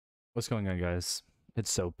What's going on, guys? It's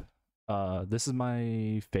Soap. This is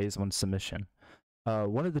my phase 1 submission.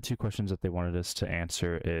 One of the two questions that they wanted us to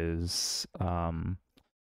answer is,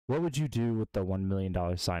 what would you do with the $1 million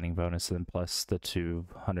signing bonus and plus the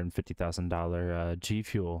 $250,000 G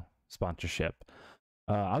Fuel sponsorship?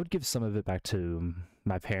 I would give some of it back to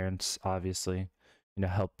my parents, obviously. You know,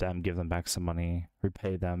 help them, give them back some money,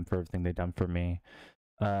 repay them for everything they've done for me,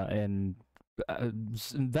 and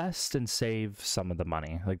invest and save some of the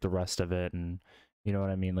money, like the rest of it, and you know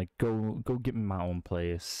what I mean. Like go get me my own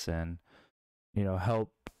place, and you know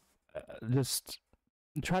help, just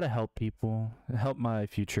try to help people, help my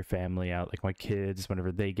future family out, like my kids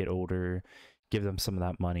whenever they get older, give them some of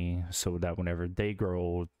that money so that whenever they grow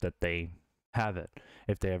old, that they have it.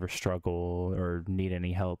 If they ever struggle or need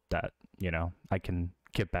any help, that I can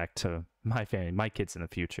get back to my family, my kids in the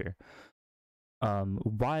future.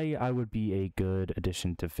 Why I would be a good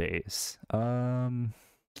addition to FaZe? I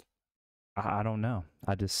don't know.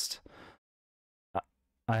 I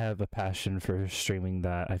have a passion for streaming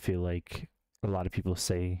that I feel like a lot of people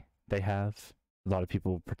say they have. A lot of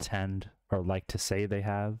people pretend or like to say they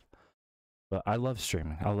have. But I love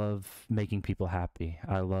streaming. I love making people happy.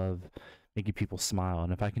 I love making people smile.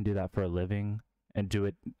 And if I can do that for a living and do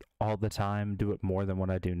it all the time, do it more than what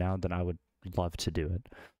I do now, then I would love to do it.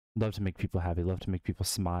 Love to make people happy, love to make people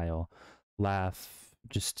smile, laugh,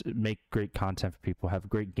 just make great content for people, have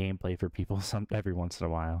great gameplay for people every once in a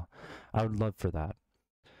while. I would love for that.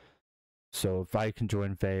 So if I can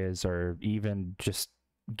join FaZe or even just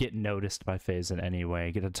get noticed by FaZe in any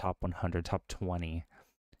way, get a top 100, top 20,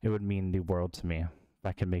 it would mean the world to me if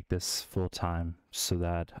I can make this full time so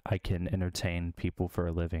that I can entertain people for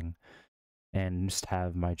a living and just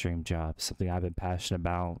have my dream job, something I've been passionate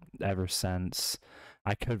about ever since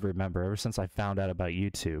I could remember, ever since I found out about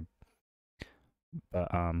YouTube.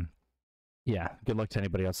 But yeah, good luck to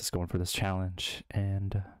anybody else that's going for this challenge,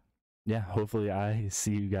 and yeah, hopefully I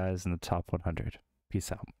see you guys in the top 100.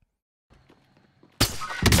 Peace out.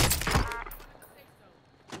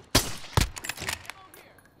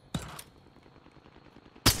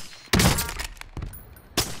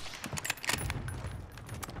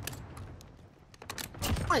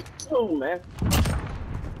 Like, oh man.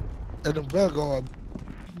 And the bell going.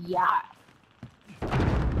 Yeah. On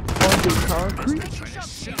the concrete.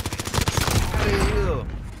 Hell.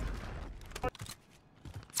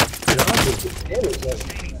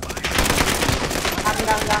 I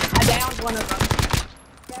downed one of them.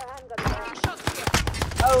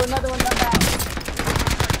 Oh, another one done that.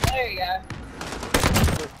 There you go.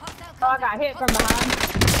 Oh, I got hit from behind.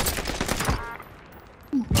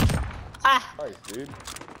 Ah. Nice, dude.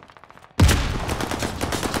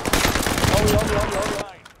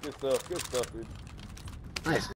 Oh, good stuff, dude. Nice.